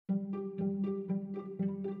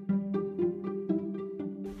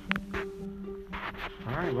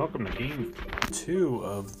Alright, welcome to Game 2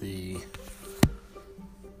 of the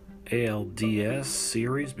ALDS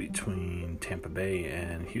series between Tampa Bay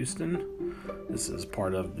and Houston. This is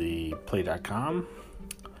part of the Play.com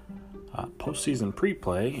postseason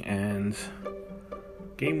pre-play, and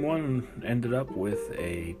Game 1 ended up with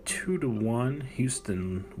a 2-1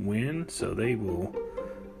 Houston win, so they will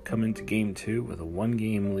come into Game 2 with a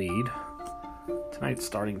one-game lead. Tonight's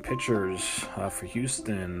starting pitchers for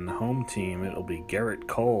Houston, home team, it'll be Gerrit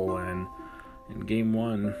Cole, and in Game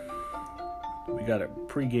 1, we got a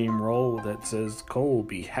pregame roll that says Cole will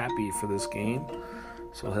be happy for this game,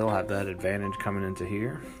 so he'll have that advantage coming into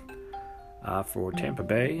here. For Tampa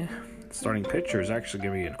Bay, starting pitcher is actually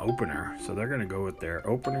going to be an opener, so they're going to go with their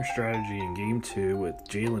opener strategy in Game 2 with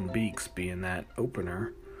Jalen Beeks being that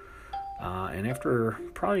opener. And after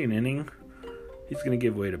probably an inning, he's going to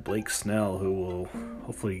give way to Blake Snell, who will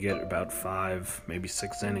hopefully get about 5, maybe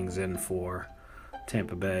 6 innings in for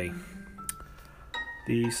Tampa Bay.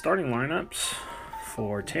 The starting lineups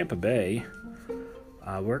for Tampa Bay,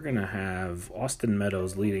 we're going to have Austin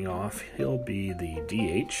Meadows leading off. He'll be the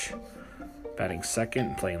DH. Batting second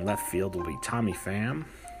and playing left field will be Tommy Pham.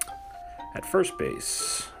 At first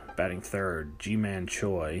base, batting third, Ji-Man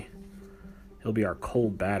Choi. He'll be our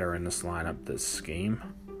cold batter in this lineup this game.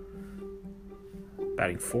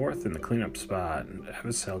 Batting fourth in the cleanup spot,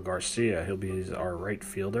 Avisel Garcia. He'll be our right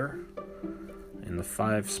fielder. In the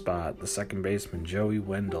 5 spot, the second baseman, Joey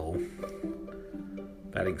Wendell.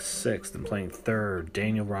 Batting sixth and playing third,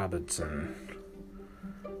 Daniel Robinson.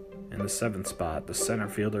 In the 7th spot, the center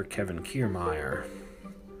fielder, Kevin Kiermaier.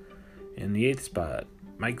 In the 8th spot,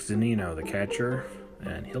 Mike Zunino, the catcher,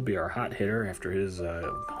 and he'll be our hot hitter after his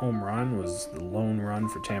home run was the lone run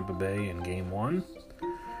for Tampa Bay in Game 1.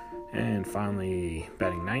 And finally,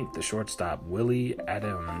 batting ninth, the shortstop, Willie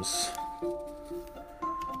Adams.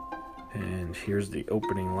 And here's the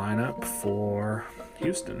opening lineup for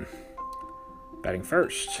Houston. Batting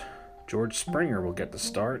first, George Springer will get the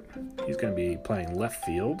start. He's going to be playing left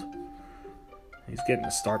field. He's getting the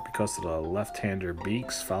start because of the left-hander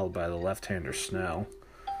Beeks, followed by the left-hander Snell.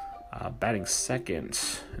 Batting second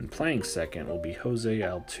and playing second will be Jose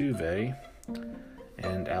Altuve.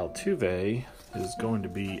 And Altuve is going to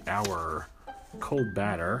be our cold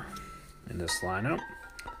batter in this lineup.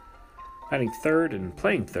 Batting third and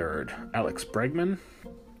playing third, Alex Bregman.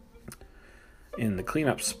 In the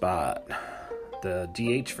cleanup spot, the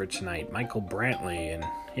DH for tonight, Michael Brantley, and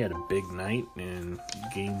he had a big night in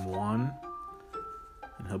Game 1.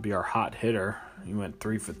 And he'll be our hot hitter. He went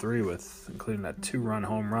 3 for 3 with, including that 2-run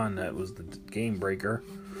home run that was the game breaker.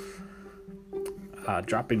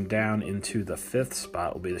 Dropping down into the 5th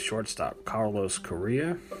spot will be the shortstop, Carlos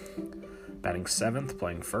Correa. Batting 7th,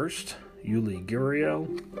 playing first, Yuli Gurriel.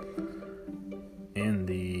 In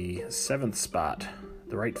the 7th spot,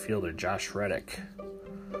 the right fielder, Josh Reddick.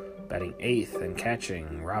 Batting 8th and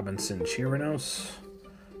catching, Robinson Chirinos.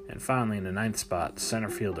 And finally, in the 9th spot, center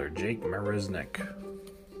fielder, Jake Marisnick.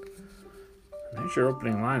 There's your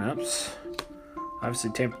opening lineups.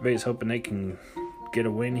 Obviously, Tampa Bay is hoping they can get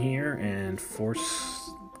a win here and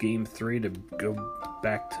force Game 3 to go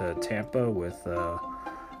back to Tampa with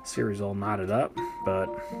series all knotted up. But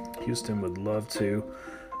Houston would love to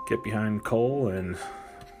get behind Cole and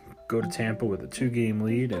go to Tampa with a 2-game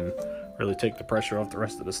lead and really take the pressure off the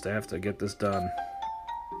rest of the staff to get this done.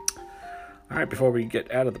 All right, before we get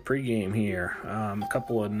out of the pregame here, a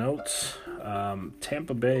couple of notes.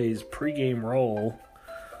 Tampa Bay's pregame roll,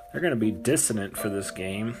 they're going to be dissonant for this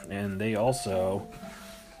game, and they also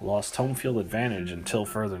lost home field advantage until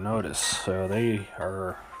further notice, so they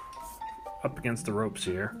are up against the ropes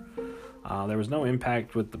here. There was no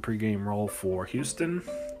impact with the pregame roll for Houston,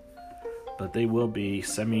 but they will be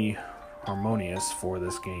semi-harmonious for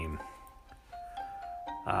this game,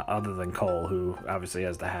 other than Cole, who obviously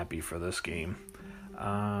has the happy for this game.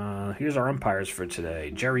 Here's our umpires for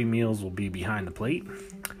today. Jerry Meals will be behind the plate.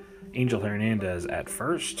 Angel Hernandez at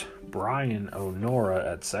first. Brian O'Nora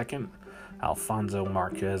at second. Alfonso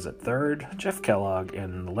Marquez at third. Jeff Kellogg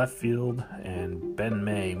in left field. And Ben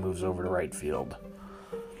May moves over to right field.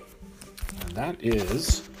 And that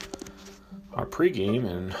is our pregame,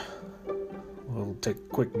 and we'll take a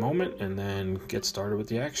quick moment and then get started with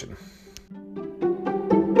the action.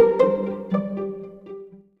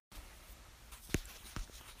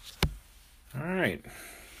 Alright,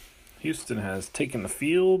 Houston has taken the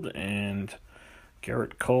field, and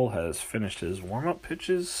Gerrit Cole has finished his warm-up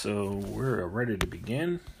pitches, so we're ready to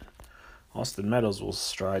begin. Austin Meadows will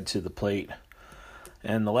stride to the plate,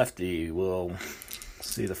 and the lefty will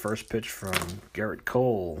see the first pitch from Gerrit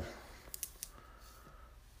Cole.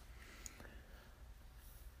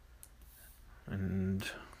 And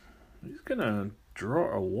going to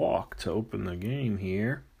draw a walk to open the game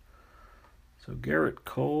here. So Garrett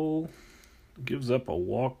Cole gives up a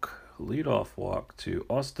leadoff walk to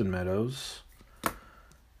Austin Meadows.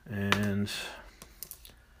 And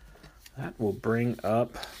that will bring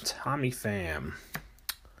up Tommy Pham.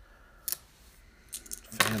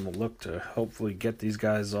 Pham will look to hopefully get these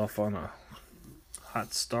guys off on a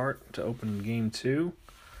hot start to open game 2.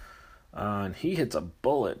 And he hits a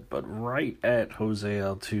bullet, but right at Jose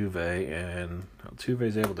Altuve, and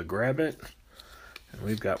Altuve's able to grab it, and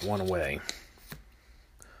we've got one away.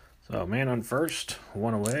 So, man on first,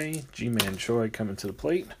 one away. G-Man Choi coming to the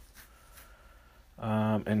plate.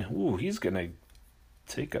 He's going to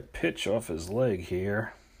take a pitch off his leg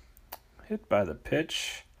here. Hit by the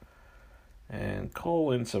pitch. And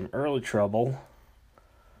Cole in some early trouble.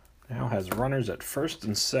 Now has runners at first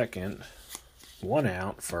and second. One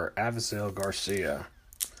out for Avisail Garcia.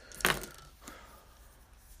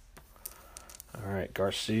 All right,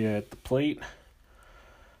 Garcia at the plate.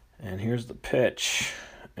 And here's the pitch.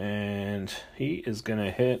 And he is going to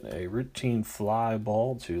hit a routine fly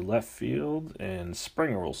ball to left field, and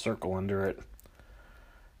Springer will circle under it.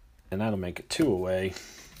 And that'll make it 2 away.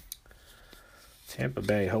 Tampa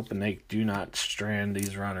Bay hoping they do not strand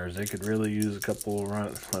these runners. They could really use a couple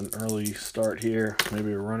an early start here,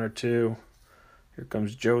 maybe a run or two. Here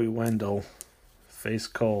comes Joey Wendell, face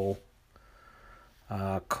Cole.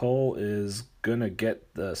 Cole is going to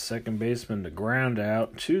get the second baseman to ground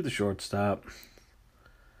out to the shortstop.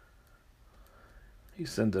 He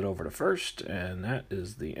sends it over to first, and that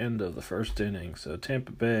is the end of the first inning. So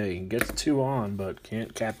Tampa Bay gets 2 on, but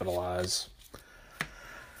can't capitalize.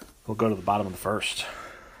 We'll go to the bottom of the first.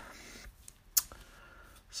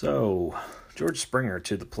 So, George Springer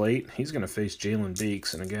to the plate. He's going to face Jalen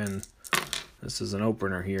Beeks, and again, this is an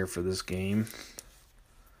opener here for this game.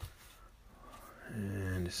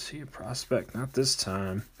 And is he a prospect? Not this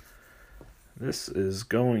time. This is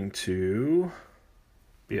going to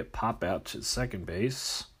be a pop out to second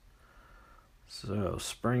base. So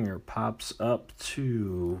Springer pops up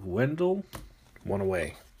to Wendell. One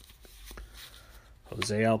away.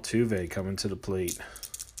 Jose Altuve coming to the plate.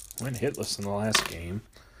 Went hitless in the last game.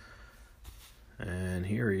 And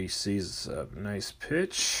here he sees a nice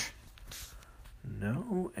pitch.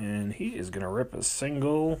 No, and he is going to rip a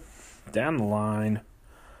single down the line,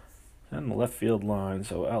 down the left field line.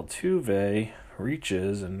 So Altuve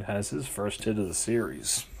reaches and has his first hit of the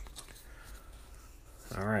series.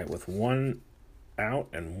 All right, with 1 out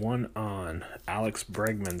and 1 on, Alex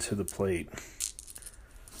Bregman to the plate.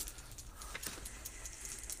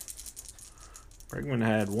 Bregman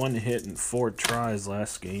had 1 hit and 4 tries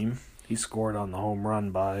last game. He scored on the home run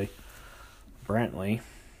by Brantley.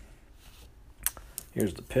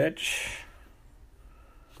 Here's the pitch.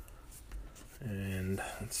 And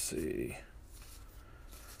let's see.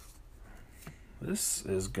 This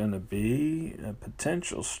is going to be a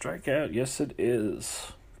potential strikeout. Yes, it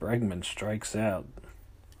is. Bregman strikes out.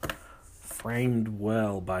 Framed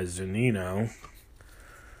well by Zunino.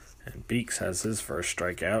 And Beeks has his first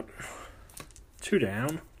strikeout. 2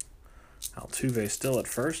 down. Altuve still at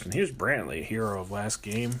first. And here's Brantley, hero of last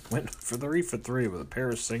game. Went for 3 for 3 with a pair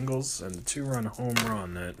of singles and a 2-run home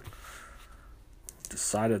run that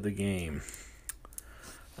decided the game.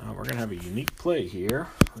 We're going to have a unique play here.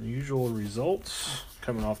 Unusual results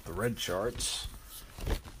coming off the red charts.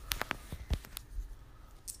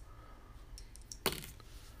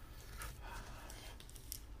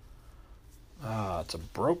 It's a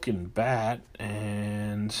broken bat,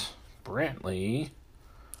 and Brantley,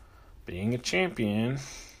 being a champion,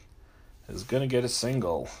 is going to get a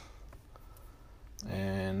single.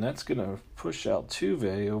 And that's going to push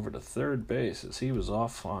Altuve over to third base as he was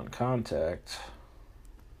off on contact.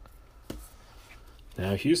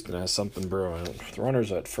 Now Houston has something brewing.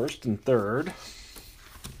 Runners at first and third.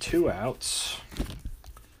 2 outs.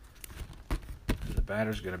 And the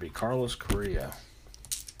batter's going to be Carlos Correa.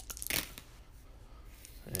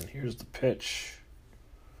 And here's the pitch.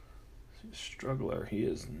 Struggler. He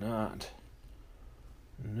is not.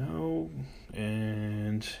 No.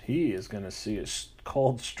 And he is going to see a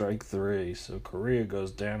called strike 3. So Correa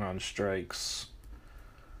goes down on strikes.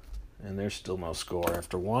 And there's still no score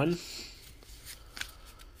after 1.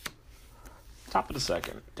 Top of the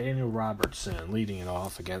second, Daniel Robertson leading it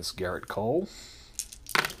off against Garrett Cole.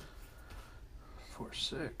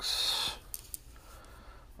 4-6.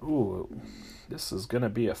 Ooh, this is going to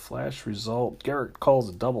be a flash result. Garrett Cole's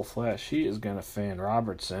a double flash. He is going to fan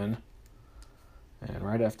Robertson. And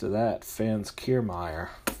right after that, fans Kiermaier.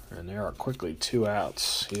 And there are quickly 2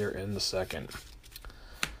 outs here in the second.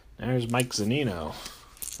 There's Mike Zunino.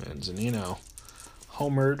 And Zunino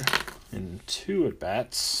homered in 2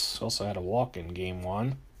 at-bats. Also had a walk in game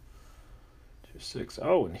 1. 2-6.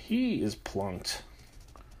 Oh, and he is plunked.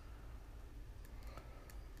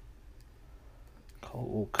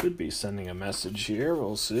 Cole could be sending a message here.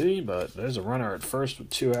 We'll see. But there's a runner at first with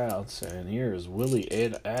 2 outs. And here is Willie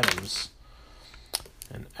Adams.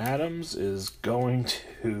 And Adams is going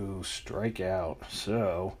to strike out.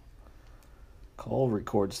 So Cole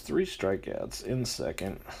records 3 strikeouts in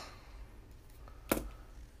second.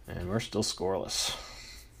 And we're still scoreless.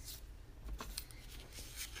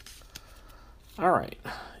 All right,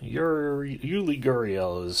 Yuli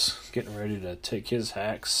Gurriel is getting ready to take his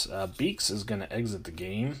hacks. Beeks is going to exit the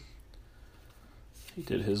game. He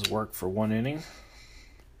did his work for 1 inning.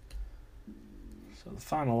 So the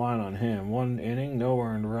final line on him, 1 inning, no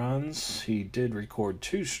earned runs. He did record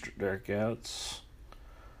 2 strikeouts.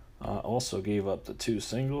 Also gave up the 2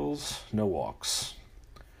 singles, no walks.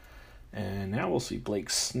 And now we'll see Blake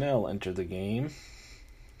Snell enter the game.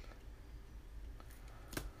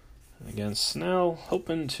 Again, Snell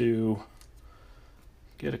hoping to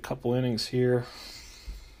get a couple innings here.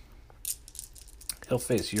 He'll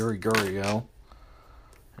face Yuri Gurriel.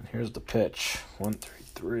 And here's the pitch.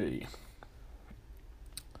 1-3-3.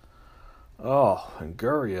 Oh, and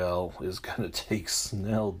Gurriel is going to take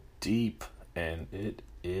Snell deep. And it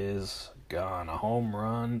is gone. A home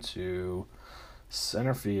run to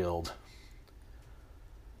center field.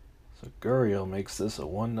 So Gurriel makes this a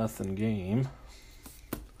 1-0 game.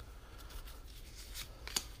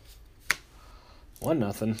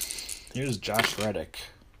 1-0. Here's Josh Reddick.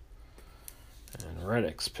 And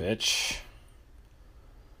Reddick's pitch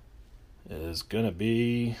is going to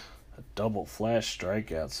be a double flash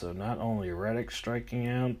strikeout. So not only Reddick striking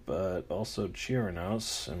out, but also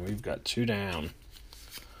Chirinos. And we've got 2 down.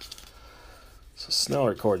 So Snell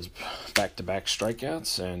records back-to-back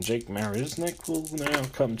strikeouts. And Jake Marisnick will now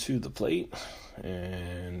come to the plate.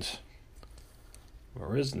 And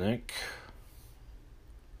Marisnick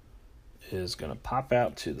is going to pop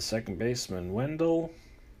out to the second baseman, Wendell,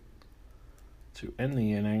 to end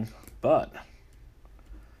the inning. But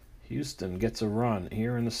Houston gets a run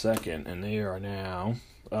here in the second, and they are now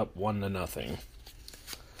up 1-0.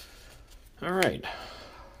 All right.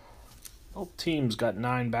 Both teams got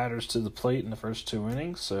 9 batters to the plate in the first 2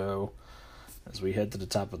 innings, so as we head to the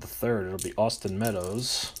top of the third, it'll be Austin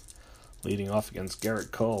Meadows leading off against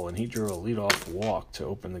Garrett Cole, and he drew a leadoff walk to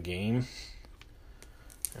open the game.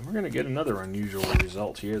 And we're going to get another unusual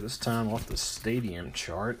result here, this time off the stadium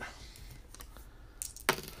chart.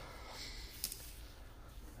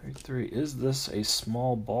 3-3. Is this a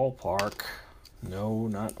small ballpark? No,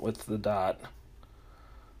 not with the dot.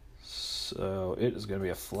 So it is going to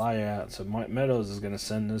be a fly out. So Mike Meadows is going to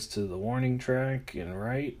send this to the warning track and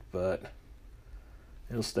right, but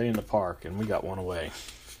it'll stay in the park, and we got 1 away.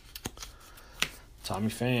 Tommy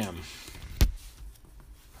Pham.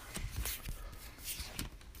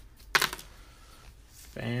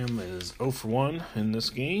 Pham is 0 for 1 in this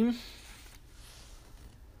game.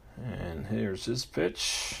 And here's his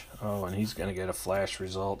pitch. Oh, and he's going to get a flash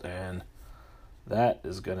result, and that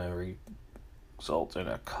is going to result in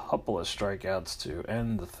a couple of strikeouts to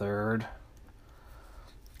end the third.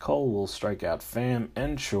 Cole will strike out Pham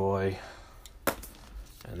and Choi,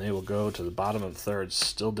 and they will go to the bottom of the third,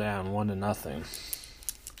 still down 1-0.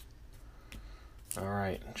 All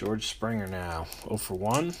right, George Springer now, 0 for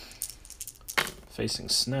 1, facing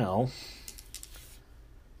Snell.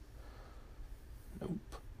 Nope.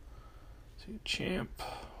 See, Champ.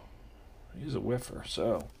 He's a whiffer,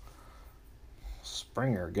 so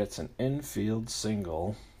Springer gets an infield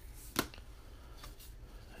single,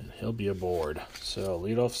 and he'll be aboard. So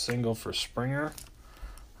leadoff single for Springer.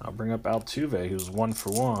 I'll bring up Altuve, who's 1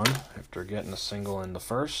 for 1 after getting a single in the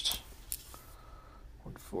first.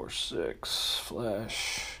 1-4-6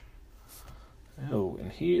 flash. Oh,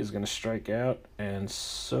 and he is going to strike out, and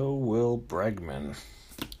so will Bregman.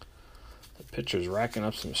 The pitcher's racking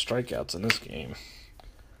up some strikeouts in this game.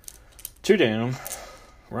 2 down.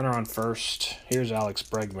 Runner on first. Here's Alex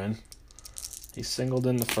Bregman. He singled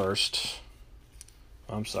in the first.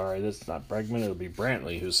 I'm sorry, that's not Bregman. It'll be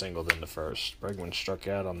Brantley who singled in the first. Bregman struck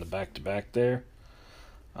out on the back-to-back there.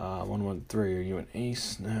 1-1-3. Are you an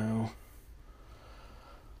ace? No.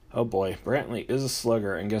 Oh boy, Brantley is a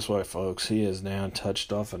slugger, and guess what, folks? He has now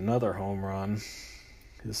touched off another home run.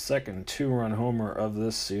 His second 2-run homer of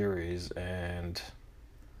this series, and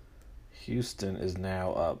Houston is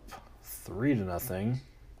now up 3-0.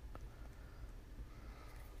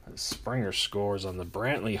 Springer scores on the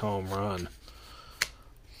Brantley home run.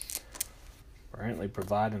 Brantley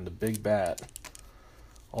providing the big bat.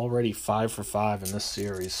 Already 5 for 5 in this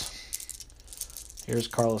series. Here's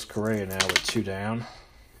Carlos Correa now with 2 down.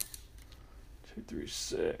 2, 3,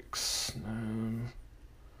 6.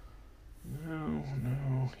 No.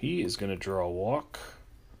 He is going to draw a walk.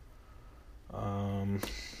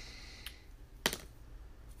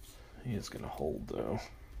 He is going to hold, though.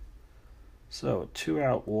 So, a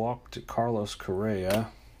 2-out walk to Carlos Correa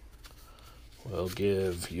will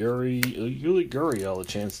give Yuli Gurriel a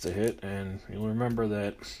chance to hit, and you'll remember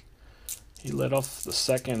that he led off the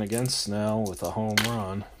second against Snell with a home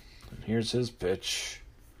run. And here's his pitch.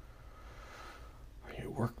 Are you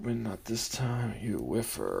a workman? Not this time. Are you a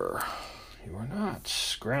whiffer? You are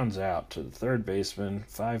not. Grounds out to the third baseman,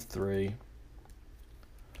 5-3.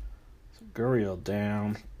 So Gurriel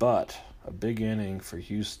down, but a big inning for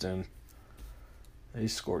Houston. They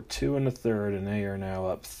scored 2 in the third, and they are now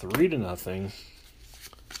up 3-0.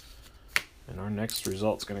 And our next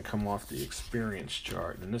result's going to come off the experience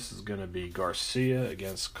chart, and this is going to be Garcia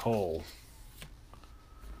against Cole.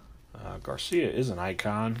 Garcia is an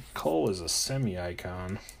icon. Cole is a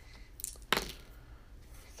semi-icon.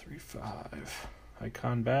 3-5.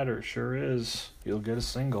 Icon batter sure is. He'll get a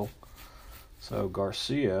single. So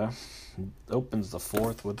Garcia opens the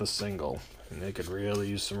fourth with a single, and they could really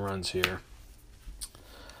use some runs here.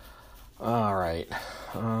 All right.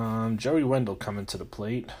 Joey Wendell coming to the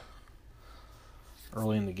plate.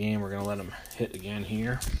 Early in the game, we're going to let him hit again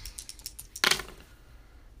here.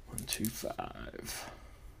 1-2-5.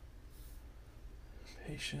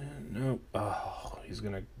 Patient. Nope. Oh, he's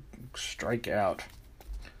going to strike out.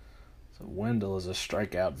 So Wendell is a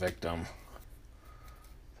strikeout victim.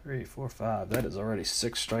 3, 4, 5. That is already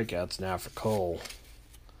 6 strikeouts now for Cole.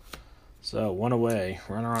 So, 1 away.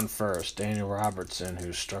 Runner on first. Daniel Robertson,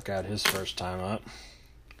 who struck out his first time up.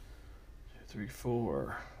 2, 3,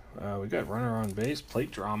 4. We got runner on base.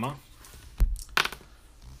 Plate drama. 2,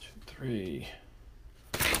 3.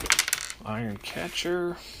 Iron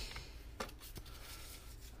catcher.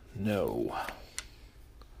 No.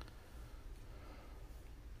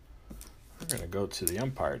 We're going to go to the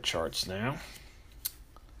umpire charts now.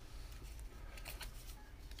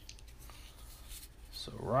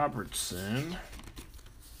 So Robertson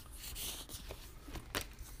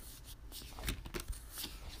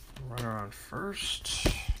runner on first.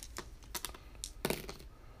 2-5.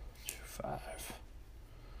 Have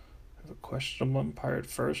a questionable umpire at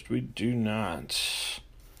first? We do not.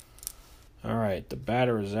 All right, the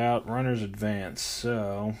batter is out. Runners advance.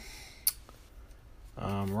 So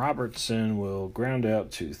Robertson will ground out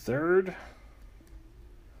to third.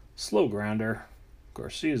 Slow grounder.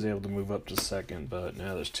 Garcia is able to move up to second, but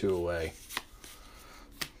now there's 2 away.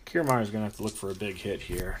 Kiermaier's going to have to look for a big hit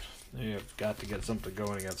here. They have got to get something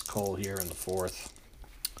going against Cole here in the fourth.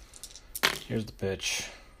 Here's the pitch.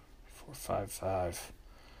 4-5-5.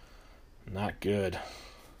 Not good.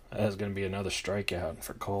 That is going to be another strikeout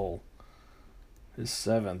for Cole. His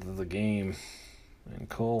 7th of the game. And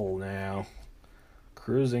Cole now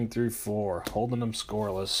cruising through 4, holding them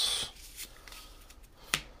scoreless.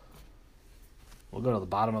 We'll go to the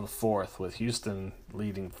bottom of the fourth with Houston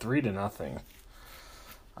leading 3-0.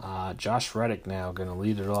 Josh Reddick now going to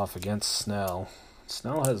lead it off against Snell.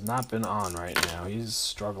 Snell has not been on right now. He's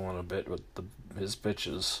struggling a bit with his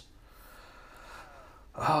pitches.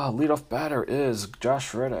 Leadoff batter is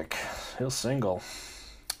Josh Reddick. He'll single.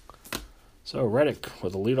 So Reddick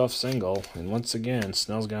with a leadoff single. And once again,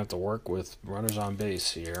 Snell's going to have to work with runners on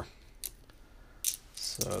base here.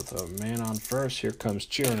 So the man on first, here comes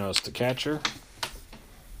Chirinos, the catcher.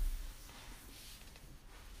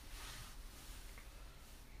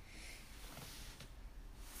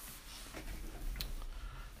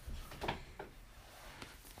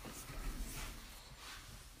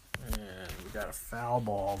 Got a foul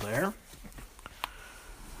ball there.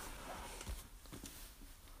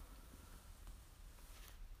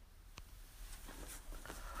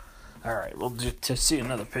 All right, we'll to see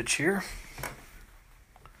another pitch here.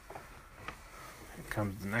 Here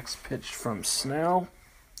comes the next pitch from Snell.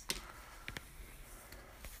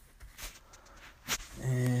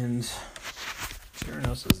 And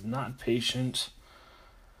Chirinos is not patient.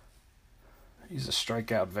 He's a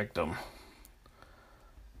strikeout victim.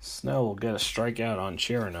 Snell will get a strikeout on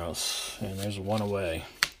Chirinos, and there's 1 away.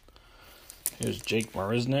 Here's Jake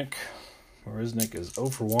Marisnick. Marisnick is 0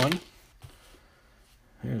 for 1.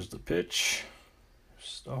 Here's the pitch.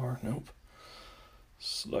 Star, nope.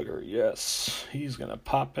 Slugger, yes. He's going to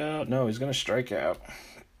pop out. No, he's going to strike out.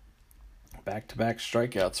 Back-to-back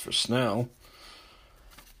strikeouts for Snell.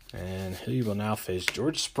 And he will now face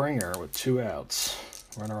George Springer with 2 outs.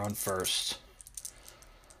 Runner on first.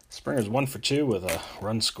 Springer's 1 for 2 with a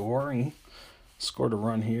run scoring. Scored a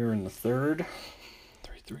run here in the third.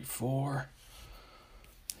 3-3-4.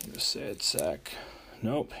 A sad sack.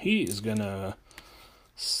 Nope, he is going to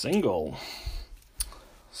single.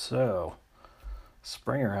 So,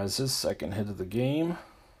 Springer has his second hit of the game.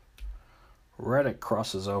 Reddick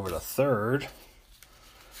crosses over to third.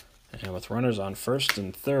 And with runners on first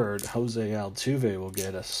and third, Jose Altuve will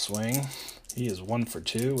get a swing. He is 1 for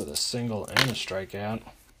 2 with a single and a strikeout.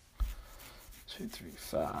 2, 3,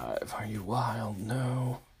 5. Are you wild?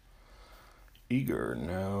 No. Eager?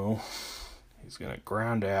 No. He's going to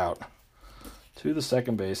ground out to the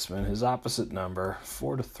second baseman, his opposite number,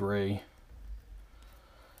 4-3.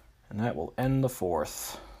 And that will end the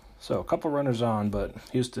fourth. So a couple runners on, but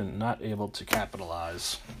Houston not able to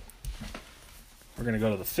capitalize. We're going to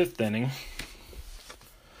go to the fifth inning.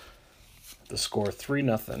 The score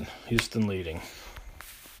 3-0. Houston leading.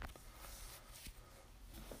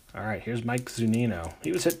 All right, here's Mike Zunino.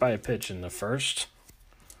 He was hit by a pitch in the first.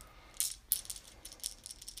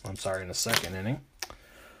 In the second inning.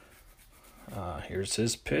 Here's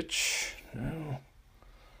his pitch. No.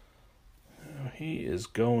 He is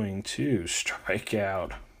going to strike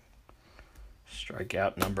out.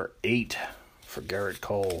 Strikeout number 8 for Garrett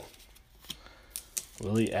Cole.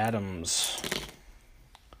 Willie Adams.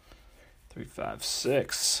 3, 5,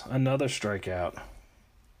 6. Another strikeout.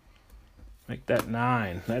 Make that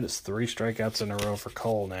 9. That is 3 strikeouts in a row for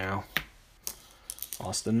Cole now.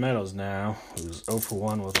 Austin Meadows now, who's 0 for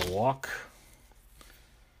 1 with a walk.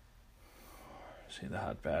 See the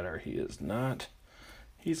hot batter? He is not.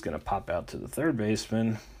 He's going to pop out to the third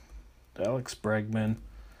baseman, Alex Bregman.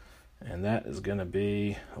 And that is going to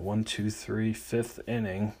be a 1, 2, 3, fifth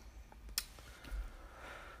inning.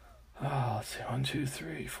 Let's see, 1, 2,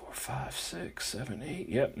 3, 4, 5, 6, 7, 8.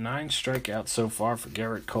 Yep, 9 strikeouts so far for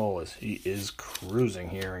Garrett Cole as he is cruising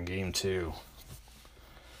here in Game 2.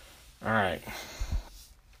 All right.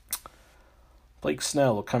 Blake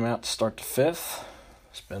Snell will come out to start the fifth.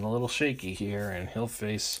 It's been a little shaky here, and he'll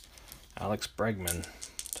face Alex Bregman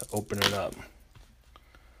to open it up.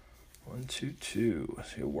 1, 2, 2.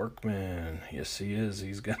 See a Workman. Yes, he is.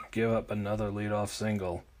 He's going to give up another leadoff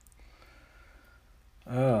single.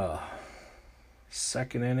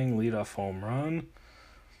 Second inning, leadoff home run.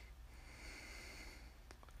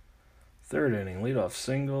 Third inning, leadoff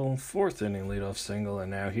single. Fourth inning, leadoff single.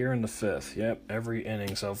 And now here in the fifth. Yep, every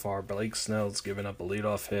inning so far, Blake Snell's given up a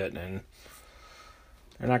leadoff hit, and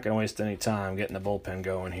they're not going to waste any time getting the bullpen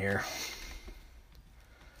going here.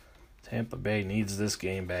 Tampa Bay needs this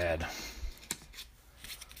game bad.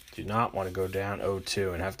 Do not want to go down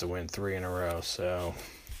 0-2 and have to win 3 in a row, so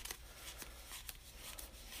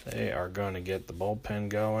they are going to get the bullpen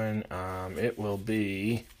going. It will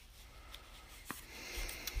be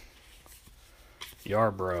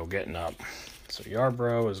Yarbrough getting up. So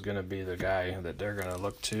Yarbrough is going to be the guy that they're going to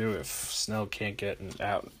look to if Snell can't get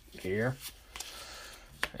out here.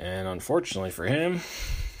 And unfortunately for him,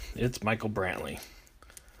 it's Michael Brantley.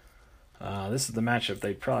 This is the matchup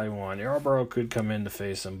they probably want. Yarbrough could come in to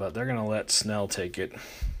face him, but they're going to let Snell take it.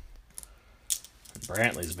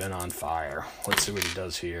 Brantley's been on fire. Let's see what he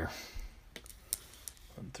does here.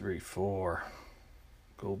 1, 3, 4.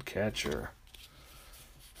 Gold catcher.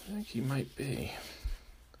 I think he might be.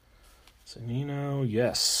 Zunino,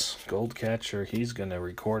 yes. Gold catcher. He's going to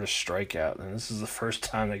record a strikeout. And this is the first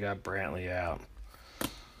time they got Brantley out.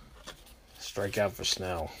 Strikeout for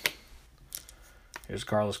Snell. Here's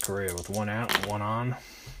Carlos Correa with 1 out and 1 on.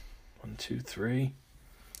 1, 2, 3.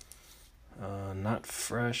 Not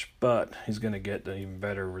fresh, but he's going to get an even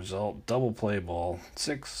better result. Double play ball.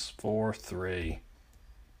 6, 4, 3.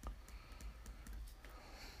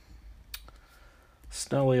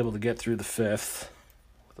 Snell able to get through the fifth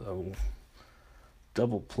with a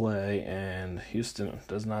double play, and Houston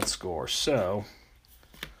does not score. So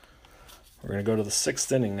we're going to go to the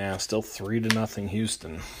sixth inning now. Still 3-0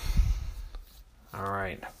 Houston. All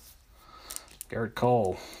right. Garrett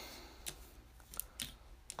Cole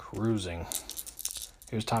cruising.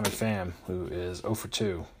 Here's Tommy Pham, who is 0 for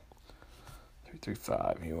 2. 3, 3,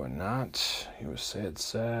 5. You are not. You were sad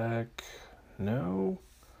sack. No.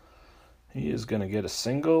 He is going to get a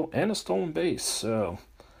single and a stolen base. So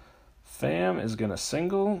Pham is going to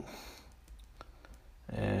single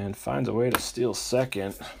and finds a way to steal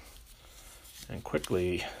second. And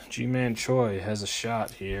quickly, G-Man Choi has a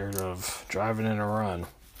shot here of driving in a run.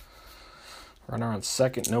 Runner on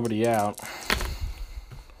second, nobody out.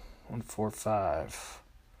 1, 4, 5.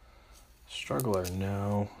 Struggler,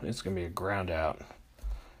 no. It's going to be a ground out.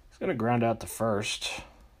 He's going to ground out to first.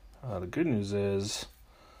 The good news is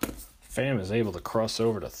Pham is able to cross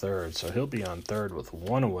over to third, so he'll be on third with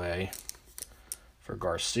 1 away for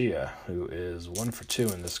Garcia, who is 1 for 2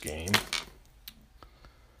 in this game.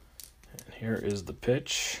 And here is the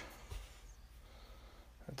pitch.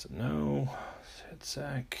 That's a no. Head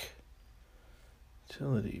sack.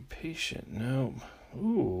 Utility, patient, no.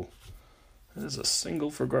 Ooh, that is a single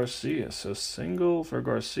for Garcia. So single for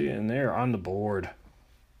Garcia, and they're on the board.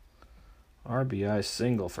 RBI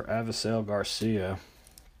single for Avisail Garcia.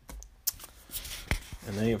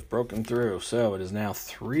 And they have broken through. So it is now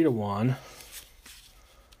 3-1.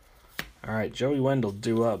 All right, Joey Wendell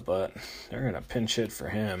due up, but they're going to pinch hit for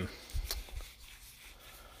him.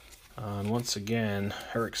 And once again,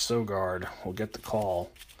 Eric Sogard will get the call.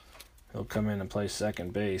 He'll come in and play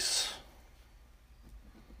second base.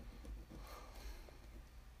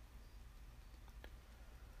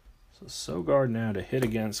 So Sogard now to hit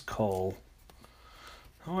against Cole.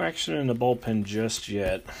 No action in the bullpen just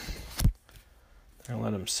yet. They're going to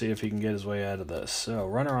let him see if he can get his way out of this. So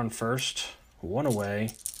runner on first, one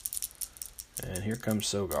away. And here comes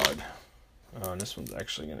Sogard. Oh, and this one's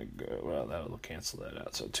actually going to go, well, that'll cancel that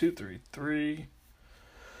out. So 2-3-3.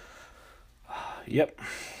 Yep.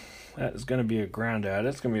 That is going to be a ground out.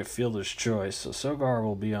 It's going to be a fielder's choice. So Sogard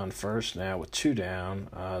will be on first now with 2 down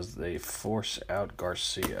as they force out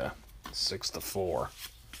Garcia. 6-4.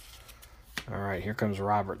 All right, here comes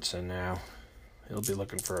Robertson now. He'll be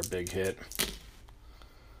looking for a big hit.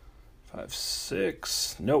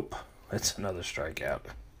 5-6. Nope. That's another strikeout.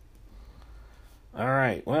 All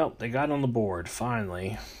right, well, they got on the board,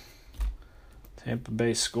 finally. Tampa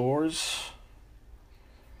Bay scores.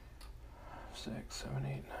 6, 7,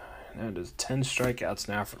 8, 9. That is 10 strikeouts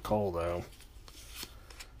now for Cole, though.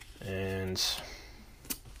 And,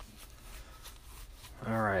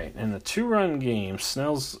 all right, in the 2-run game,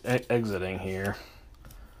 Snell's exiting here.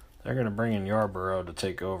 They're going to bring in Yarborough to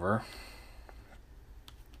take over.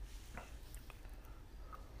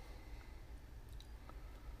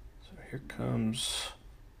 Here comes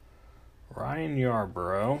Ryan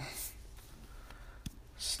Yarborough.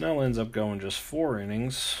 Snell ends up going just 4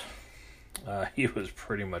 innings. He was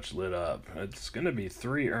pretty much lit up. It's going to be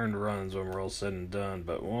 3 earned runs when we're all said and done,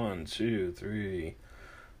 but 1, 2, 3,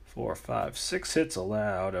 4, 5, 6 hits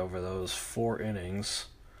allowed over those 4 innings.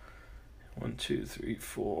 1, 2, 3,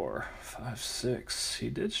 4, 5, 6. He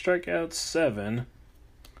did strike out 7.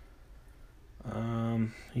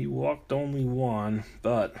 He walked only 1,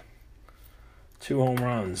 but 2 home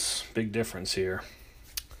runs. Big difference here.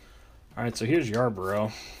 All right, so here's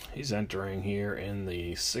Yarborough. He's entering here in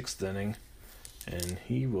the 6th inning, and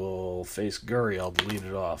he will face Gurriel to lead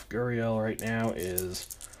it off. Gurriel right now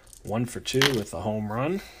is 1 for 2 with a home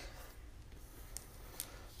run.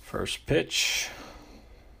 First pitch.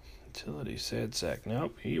 Utility sad sack.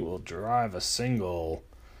 Nope, he will drive a single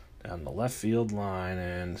down the left field line,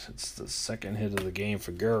 and it's the 2nd hit of the game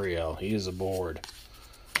for Gurriel. He is aboard.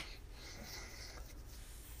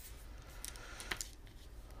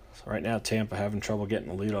 Right now, Tampa having trouble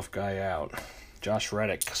getting the leadoff guy out. Josh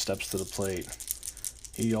Reddick steps to the plate.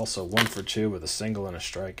 He also 1 for 2 with a single and a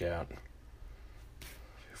strikeout.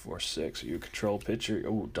 4-6. You control pitcher.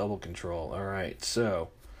 Oh, double control. All right, so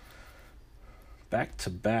back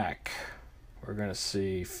to back. We're going to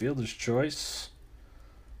see fielder's choice.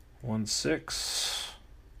 1-6.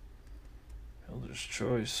 Fielder's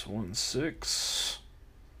choice. 1-6.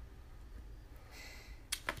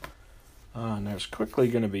 And there's quickly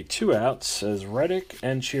going to be 2 outs as Reddick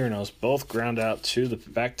and Chirinos both ground out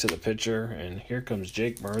back to the pitcher. And here comes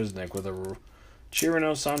Jake Marisnick with a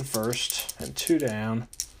Chirinos on first and 2 down.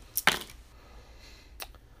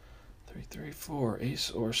 3-3-4,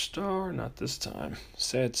 ace or star, not this time.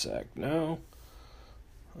 Sad sack, no.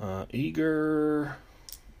 Eager,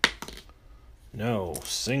 no.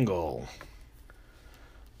 Single.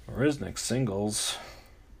 Marisnick singles.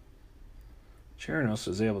 Chirinos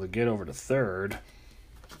is able to get over to third.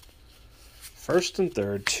 1st and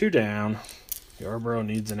 3rd, 2 down. Yarborough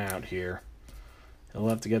needs an out here. He'll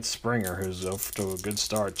have to get Springer, who's off to a good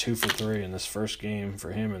start, 2 for 3 in this first game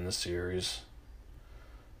for him in the series.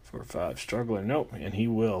 4-5, struggling, nope, and he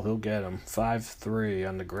will. He'll get him. 5-3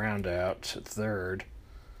 on the ground out to third.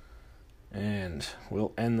 And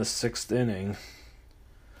we'll end the 6th inning.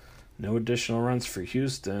 No additional runs for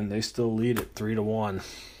Houston. They still lead at 3-1.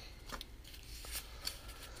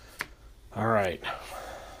 All right.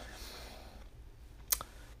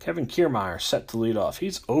 Kevin Kiermaier set to lead off.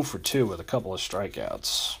 He's 0 for 2 with a couple of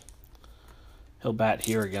strikeouts. He'll bat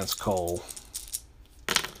here against Cole.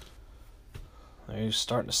 He's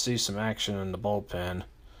starting to see some action in the bullpen.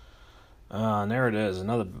 And there it is,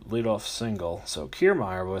 another leadoff single. So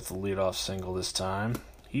Kiermaier with the leadoff single this time.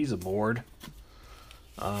 He's aboard.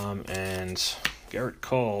 And Garrett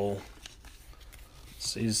Cole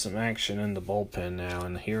sees some action in the bullpen now,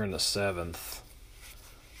 and here in the 7th.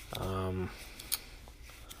 They're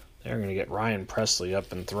going to get Ryan Presley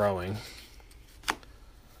up and throwing.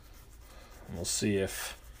 We'll see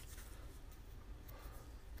if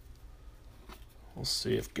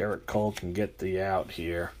Garrett Cole can get the out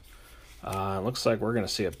here. It looks like we're going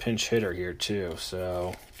to see a pinch hitter here too.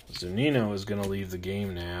 So Zunino is going to leave the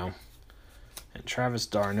game now, and Travis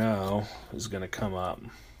d'Arnaud is going to come up.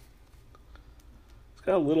 He's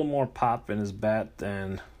got a little more pop in his bat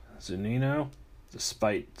than Zunino,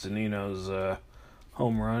 despite Zunino's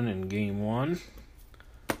home run in Game 1.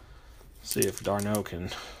 See if d'Arnaud can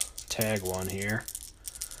tag one here.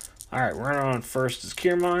 Alright, runner on first is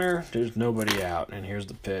Kiermaier. There's nobody out, and here's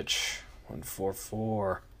the pitch.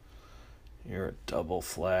 1-4-4. You're a double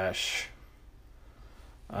flash.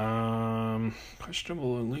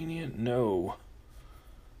 Questionable or lenient? No.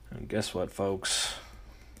 And guess what, folks?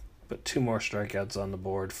 But 2 more strikeouts on the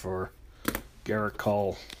board for Garrett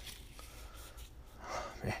Cole.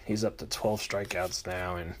 Man, he's up to 12 strikeouts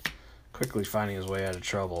now and quickly finding his way out of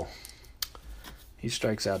trouble. He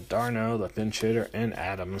strikes out d'Arnaud, the pinch hitter, and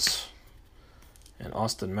Adams. And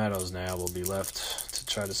Austin Meadows now will be left to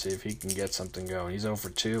try to see if he can get something going. He's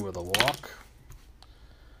 0-for-2 with a walk.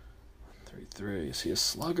 3-3. Is he a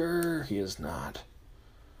slugger? He is not.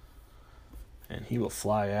 And he will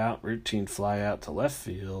fly out, routine fly out to left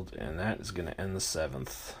field, and that is going to end the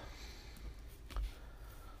 7th.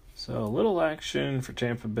 So a little action for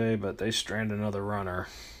Tampa Bay, but they strand another runner.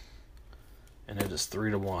 And it is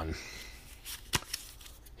 3-1.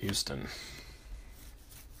 Houston.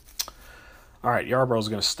 All right, Yarborough's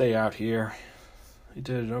going to stay out here. He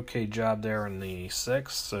did an okay job there in the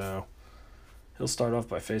 6th, so he'll start off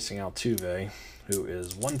by facing Altuve, who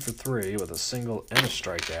is 1-for-3 with a single and a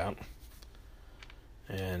strikeout.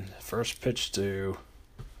 And first pitch to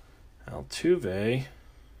Altuve.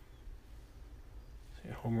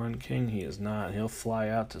 Home run king? He is not. He'll fly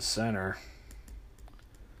out to center.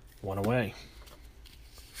 1 away.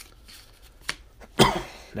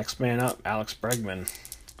 Next man up, Alex Bregman.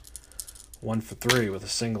 1-for-3 with a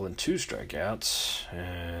single and 2 strikeouts.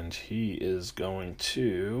 And he is going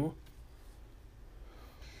to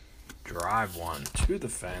drive one to the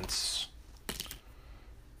fence.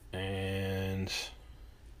 And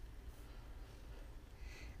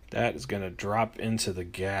that is going to drop into the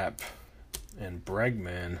gap. And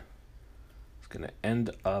Bregman is going to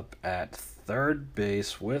end up at third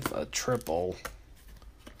base with a triple.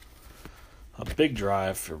 A big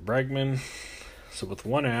drive for Bregman. So with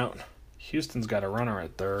 1 out, Houston's got a runner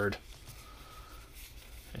at third.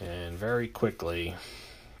 And very quickly,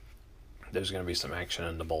 there's going to be some action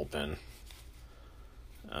in the bullpen.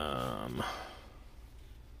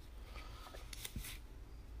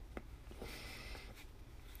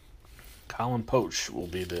 Colin Poche will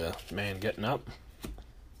be the man getting up.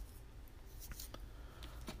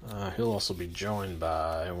 He'll also be joined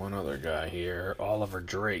by one other guy here, Oliver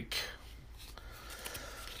Drake.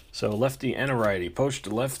 So lefty and a righty. Poche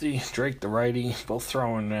the lefty, Drake the righty, both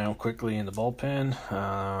throwing now quickly in the bullpen.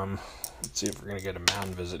 Let's see if we're going to get a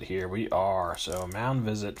mound visit here. We are. So a mound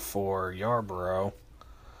visit for Yarborough.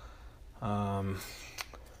 We'll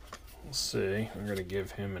see. I'm going to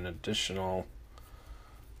give him an additional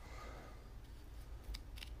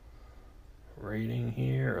rating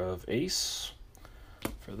here of ace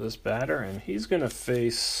for this batter, and he's going to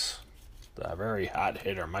face the very hot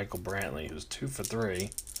hitter Michael Brantley, who's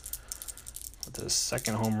 2-for-3 with his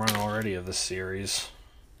 2nd home run already of the series.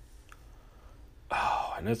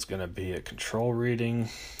 Oh, and it's going to be a control reading.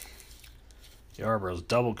 Yarborough's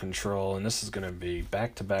double control, and this is going to be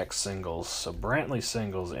back-to-back singles. So Brantley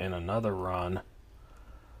singles in another run.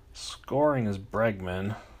 Scoring is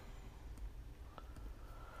Bregman.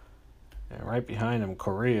 And right behind him,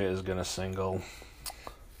 Correa is going to single.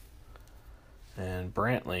 And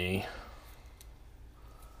Brantley,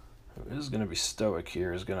 who is going to be stoic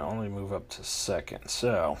here, is going to only move up to 2nd.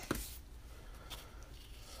 So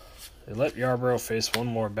they let Yarborough face one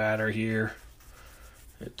more batter here.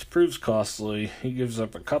 It proves costly. He gives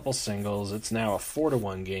up a couple singles. It's now a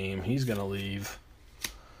 4-1 game. He's going to leave.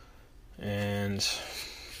 And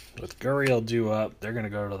with Gurriel due up, they're going to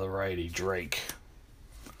go to the righty, Drake.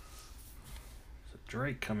 So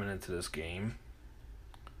Drake coming into this game.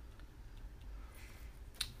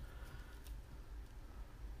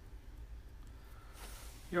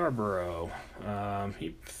 Yarborough.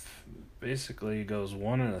 He basically goes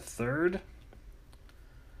 1 1/3.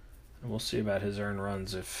 And we'll see about his earned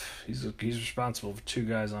runs. If he's responsible for 2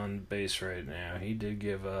 guys on base right now. He did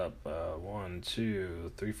give up 1,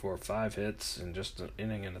 2, 3, 4, 5 hits in just an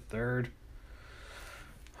inning and a third.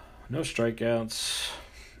 No strikeouts,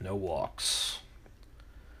 no walks.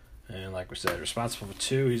 And like we said, responsible for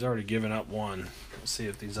 2. He's already given up 1. We'll see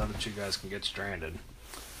if these other 2 guys can get stranded.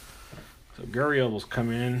 So Gurriel will come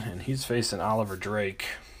in, and he's facing Oliver Drake.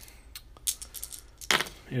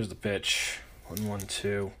 Here's the pitch.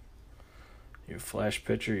 1-1-2. You flash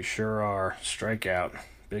pitcher, you sure are. Strikeout.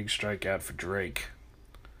 Big strikeout for Drake.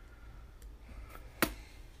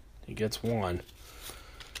 He gets 1.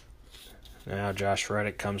 Now Josh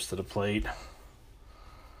Reddick comes to the plate.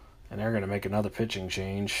 And they're going to make another pitching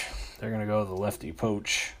change. They're going to go with the lefty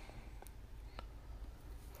Poach.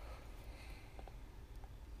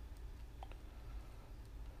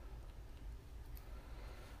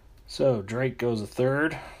 So Drake goes to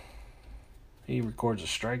third. He records a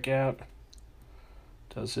strikeout.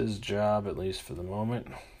 Does his job, at least for the moment.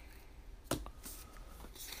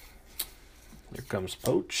 Here comes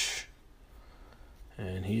Poach.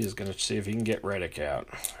 And he is going to see if he can get Reddick out.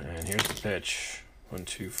 And here's the pitch.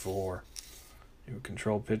 1-2-4. You a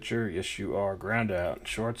control pitcher? Yes, you are. Ground out.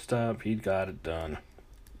 Shortstop. He got it done.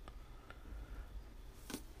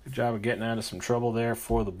 Good job of getting out of some trouble there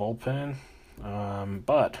for the bullpen.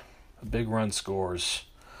 But a big run scores.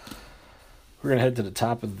 We're going to head to the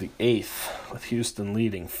top of the 8th with Houston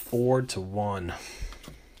leading 4-1.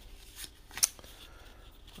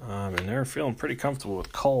 And they're feeling pretty comfortable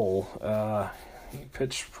with Cole. He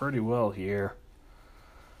pitched pretty well here.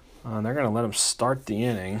 They're going to let him start the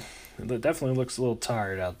inning. It definitely looks a little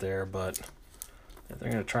tired out there, but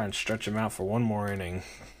they're going to try and stretch him out for one more inning.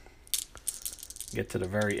 Get to the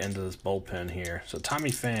very end of this bullpen here. So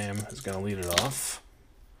Tommy Pham is going to lead it off.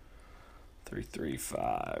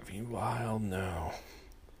 3-3-5. You wild? No.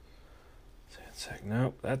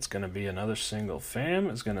 Nope. That's going to be another single.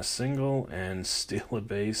 Pham is going to single and steal a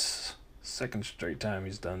base. Second straight time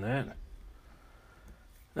he's done that.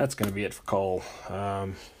 That's going to be it for Cole.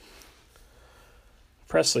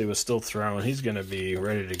 Presley was still throwing. He's going to be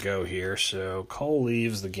ready to go here. So Cole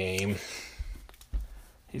leaves the game.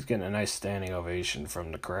 He's getting a nice standing ovation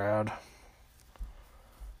from the crowd.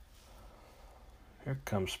 Here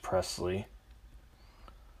comes Presley.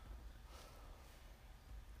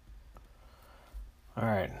 All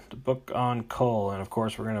right, the book on Cole, and of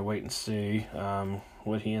course we're going to wait and see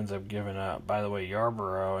what he ends up giving up. By the way,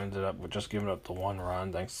 Yarborough ended up with just giving up the 1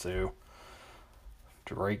 run thanks to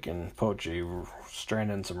Drake and Poche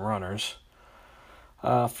stranding some runners.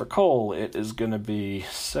 For Cole, it is going to be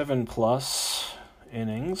 7+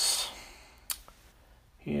 innings.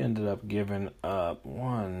 He ended up giving up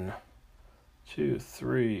 1, 2,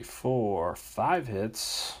 3, 4, 5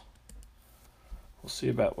 hits. We'll see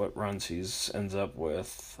about what runs he ends up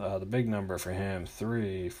with. The big number for him,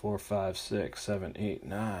 3, 4, 5, 6, 7, 8,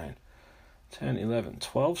 9, 10, 11,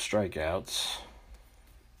 12 strikeouts.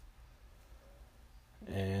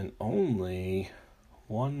 And only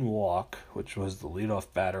 1 walk, which was the leadoff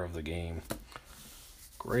batter of the game.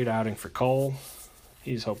 Great outing for Cole.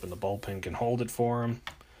 He's hoping the bullpen can hold it for him.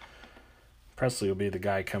 Presley will be the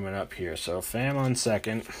guy coming up here. So Pham on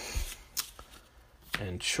second.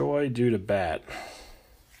 And Choi due to bat.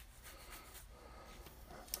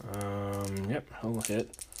 Yep, he'll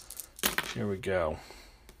hit. Here we go.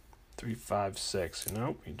 3, 5, 6.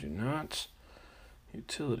 Nope, we do not.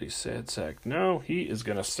 Utility sad sack. No, he is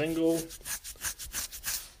going to single.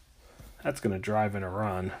 That's going to drive in a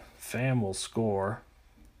run. Pham will score.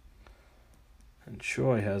 And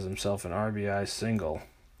Choi has himself an RBI single.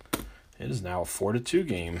 It is now a 4-2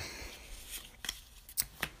 game.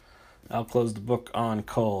 I'll close the book on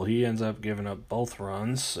Cole. He ends up giving up both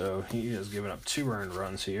runs, so he has given up 2 earned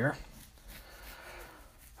runs here.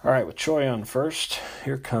 All right, with Choi on first,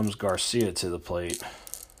 here comes Garcia to the plate.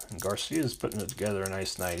 And Garcia's putting it together a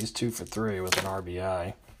nice night. He's 2 for 3 with an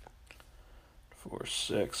RBI.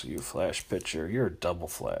 4-6, you flash pitcher. You're a double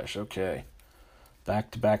flash. Okay.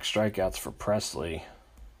 Back-to-back strikeouts for Presley.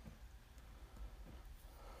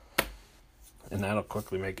 And that'll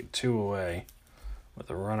quickly make it 2 away with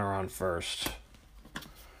a runner on first.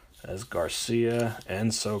 As Garcia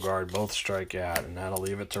and Sogard both strike out, and that'll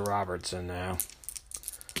leave it to Robertson now.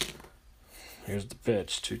 Here's the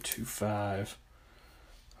pitch, 2-2-5.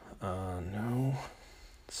 No.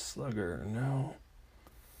 Slugger, no.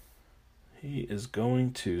 He is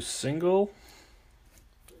going to single.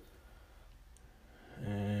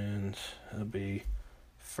 And it'll be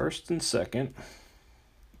first and second.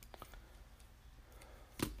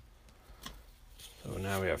 So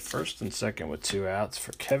now we have first and second with 2 outs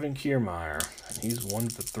for Kevin Kiermaier. And he's 1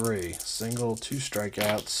 for 3. Single, 2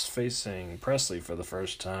 strikeouts, facing Presley for the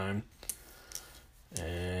first time.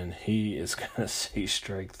 And he is going to see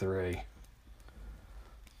strike 3.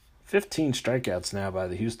 15 strikeouts now by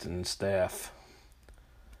the Houston staff.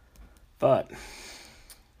 But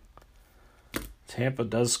Tampa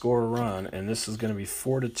does score a run, and this is going to be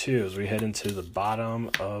 4-2 as we head into the bottom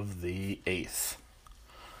of the 8th.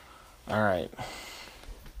 All right.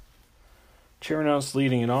 Chirinos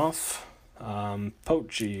leading it off.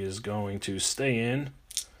 Pochi is going to stay in,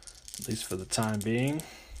 at least for the time being.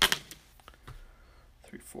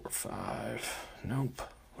 3, 4, 5. Nope.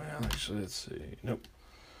 Well, actually, let's see. Nope.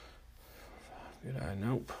 Good eye.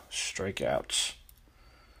 Nope. Strikeouts.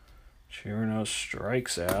 Chirinos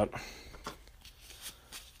strikes out.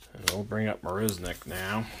 And we'll bring up Marisnik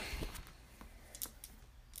now.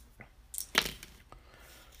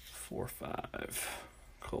 4, 5.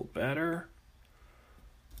 Cold batter.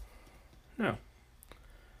 No.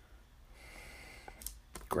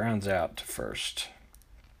 Grounds out to first.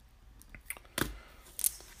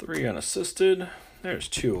 3 unassisted. There's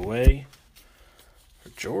 2 away for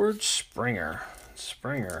George Springer.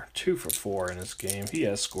 Springer, 2 for 4 in this game. He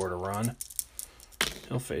has scored a run.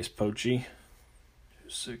 He'll face Pochi.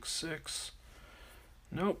 2-6-6.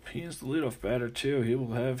 Nope, he is the leadoff batter too. He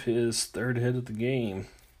will have his 3rd hit of the game.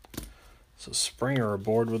 So Springer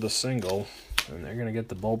aboard with a single, and they're going to get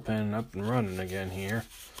the bullpen up and running again here.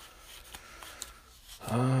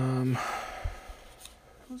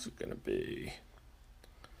 Who's it going to be?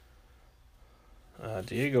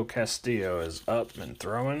 Diego Castillo is up and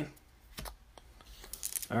throwing.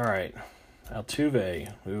 All right,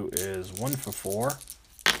 Altuve, who is 1 for 4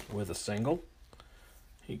 with a single.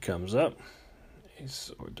 He comes up. He's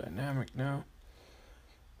so dynamic now.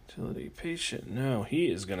 Utility patient. No, he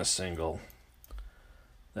is going to single.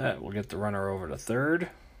 That will get the runner over to 3rd.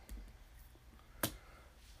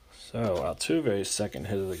 So Altuve's 2nd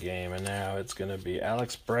hit of the game, and now it's going to be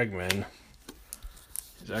Alex Bregman.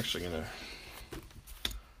 He's actually going to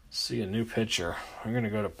see a new pitcher. We're going to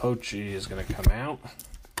go to Pochi. He's going to come out.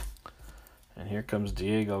 And here comes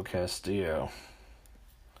Diego Castillo.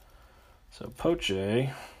 So Poche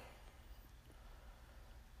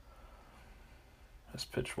has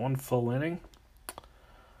pitched 1 full inning.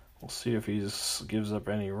 We'll see if he gives up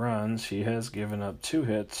any runs. He has given up 2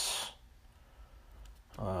 hits.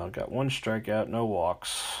 Got 1 strikeout, no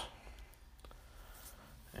walks.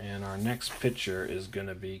 And our next pitcher is going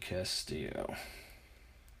to be Castillo.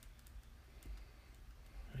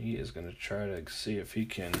 He is going to try to see if he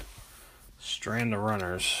can strand the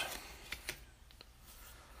runners.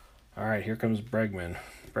 All right, here comes Bregman.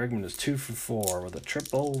 Bregman is 2 for 4 with a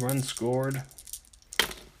triple, run scored.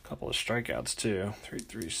 Couple of strikeouts too.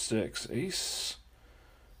 3-3-6. Ace.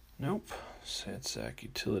 Nope. Sad sack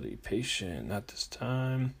utility. Patient. Not this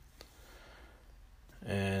time.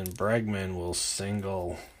 And Bregman will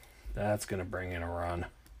single. That's going to bring in a run.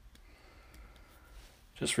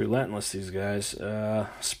 Just relentless, these guys.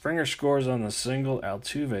 Springer scores on the single.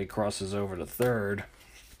 Altuve crosses over to 3rd.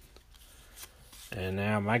 And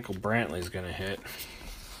now Michael Brantley's going to hit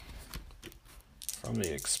from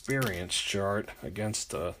the experience chart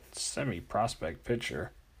against a semi-prospect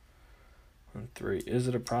pitcher. 1-3. Is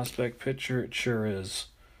it a prospect pitcher? It sure is.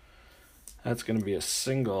 That's going to be a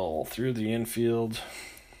single through the infield.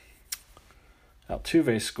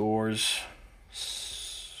 Altuve scores.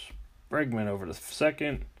 Bregman over to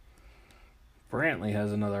 2nd. Brantley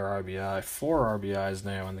has another RBI. 4 RBIs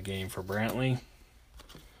now in the game for Brantley.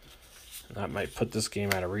 And that might put this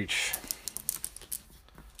game out of reach.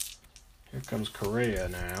 Here comes Correa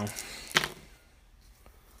now.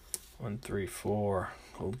 1-3-4.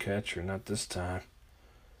 Old catcher, not this time.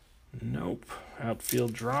 Nope.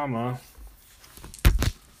 Outfield drama.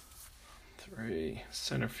 3.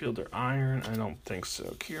 Center fielder iron. I don't think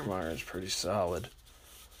so. Kiermaier is pretty solid.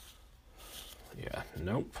 Yeah,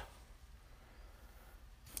 nope.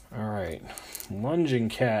 All right. Lunging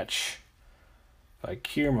catch by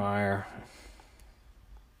Kiermaier.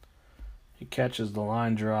 He catches the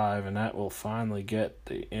line drive, and that will finally get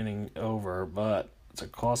the inning over, but it's a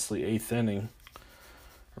costly 8th inning.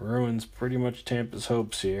 Ruins pretty much Tampa's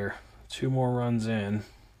hopes here. 2 more runs in.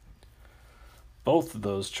 Both of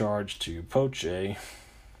those charged to Poche.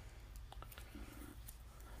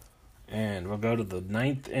 And we'll go to the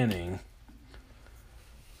 9th inning.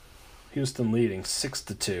 Houston leading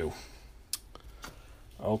 6-2.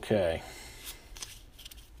 Okay.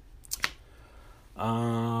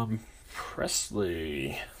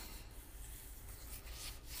 Presley.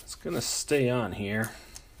 It's going to stay on here.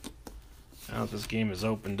 Now that this game has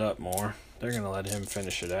opened up more, they're going to let him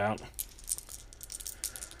finish it out.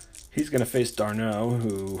 He's going to face d'Arnaud,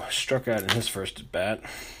 who struck out in his first at bat.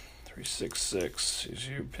 3-6-6. Is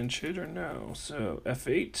you pinch hit or no? So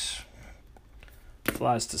F8.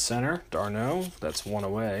 Flies to center. d'Arnaud. That's 1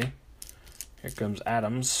 away. Here comes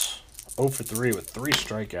Adams. 0 for 3 with 3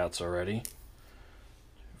 strikeouts already.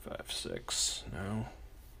 5-6. No.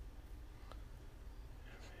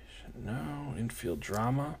 No. Infield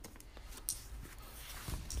drama.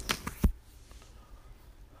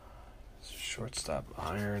 Shortstop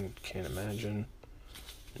iron. Can't imagine.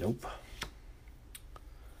 Nope.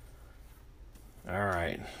 All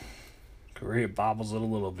right. Correa bobbles it a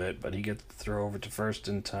little bit, but he gets the throw over to first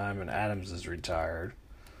in time, and Adams is retired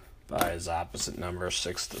by his opposite number,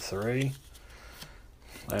 6-3.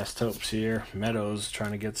 Last hopes here. Meadows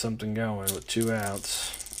trying to get something going with 2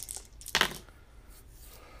 outs.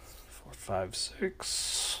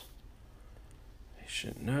 4-5-6. He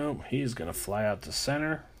should know. He's going to fly out to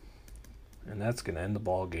center, and that's going to end the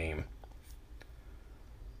ball game.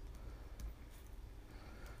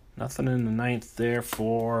 Nothing in the ninth there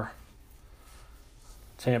for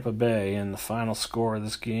Tampa Bay, and the final score of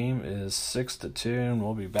this game is 6-2, and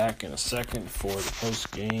we'll be back in a second for the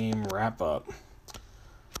post-game wrap-up.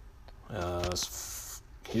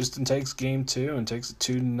 Houston takes game 2 and takes a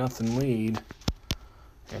 2-0 lead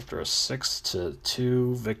after a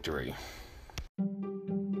 6-2 victory.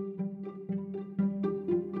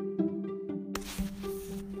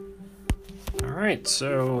 All right,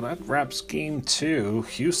 so that wraps game 2.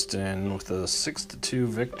 Houston with a 6-2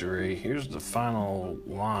 victory. Here's the final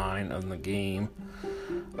line of the game.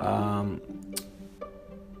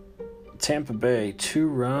 Tampa Bay, 2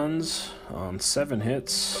 runs on 7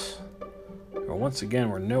 hits. Once again,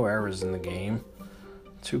 were no errors in the game.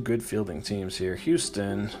 2 good fielding teams here.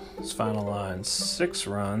 Houston's final line, 6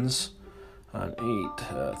 runs on 8,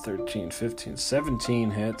 13, 15,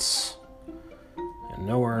 17 hits, and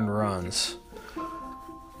no earned runs.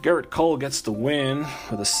 Garrett Cole gets the win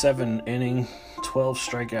with a 7-inning,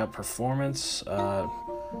 12-strikeout performance.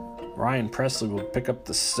 Ryan Presley will pick up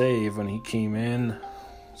the save when he came in.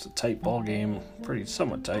 It's a tight ball game,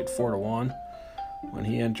 somewhat tight, 4-1 when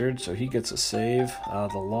he entered, so he gets a save.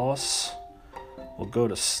 The loss will go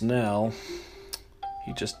to Snell.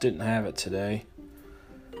 He just didn't have it today.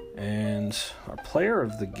 And our player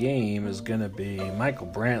of the game is going to be Michael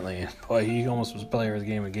Brantley. Boy, he almost was player of the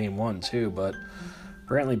game in game 1 too, but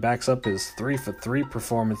Brantley backs up his 3-for-3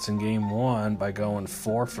 performance in game 1 by going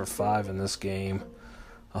 4-for-5 in this game.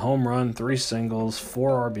 A home run, 3 singles,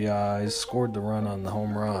 4 RBIs, scored the run on the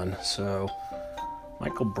home run. So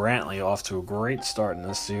Michael Brantley off to a great start in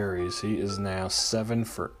this series. He is now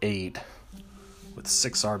 7-for-8 with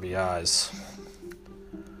 6 RBIs.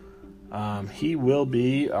 He will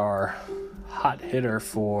be our hot hitter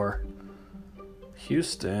for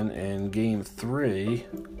Houston in game 3.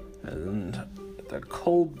 And the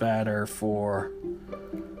cold batter and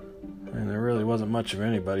there really wasn't much of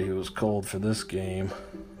anybody who was cold for this game.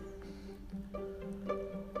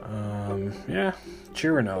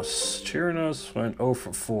 Chirinos went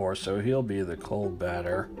 0-for-4, so he'll be the cold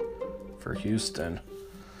batter for Houston.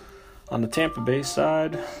 On the Tampa Bay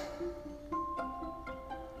side,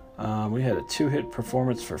 we had a 2-hit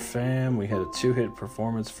performance for Pham. We had a 2-hit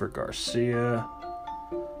performance for Garcia.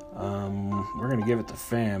 We're going to give it to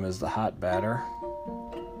Pham as the hot batter.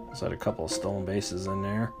 He's had a couple of stolen bases in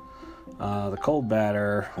there. The cold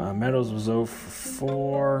batter, Meadows was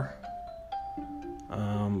 0-for-4.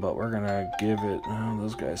 But we're going to give it...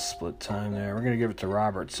 those guys split time there. We're going to give it to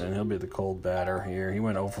Robertson. He'll be the cold batter here. He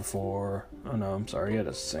went 0-for-4. Oh, no, I'm sorry. He had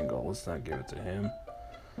a single. Let's not give it to him.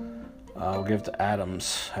 We'll give it to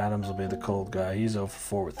Adams. Adams will be the cold guy. He's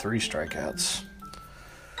 0-for-4 with 3 strikeouts.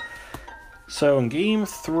 So in game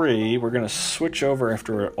 3, we're going to switch over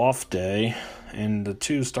after an off day, and the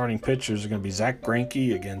 2 starting pitchers are going to be Zach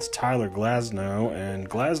Greinke against Tyler Glasnow, and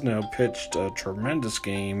Glasnow pitched a tremendous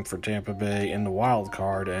game for Tampa Bay in the wild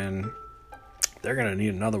card, and they're going to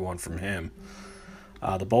need another one from him.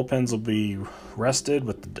 The bullpens will be rested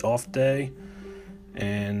with the off day,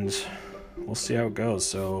 and we'll see how it goes.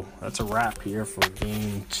 So that's a wrap here for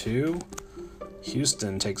game 2.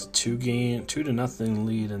 Houston takes a 2-0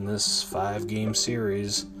 lead in this 5-game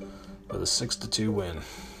series with a 6-2 win.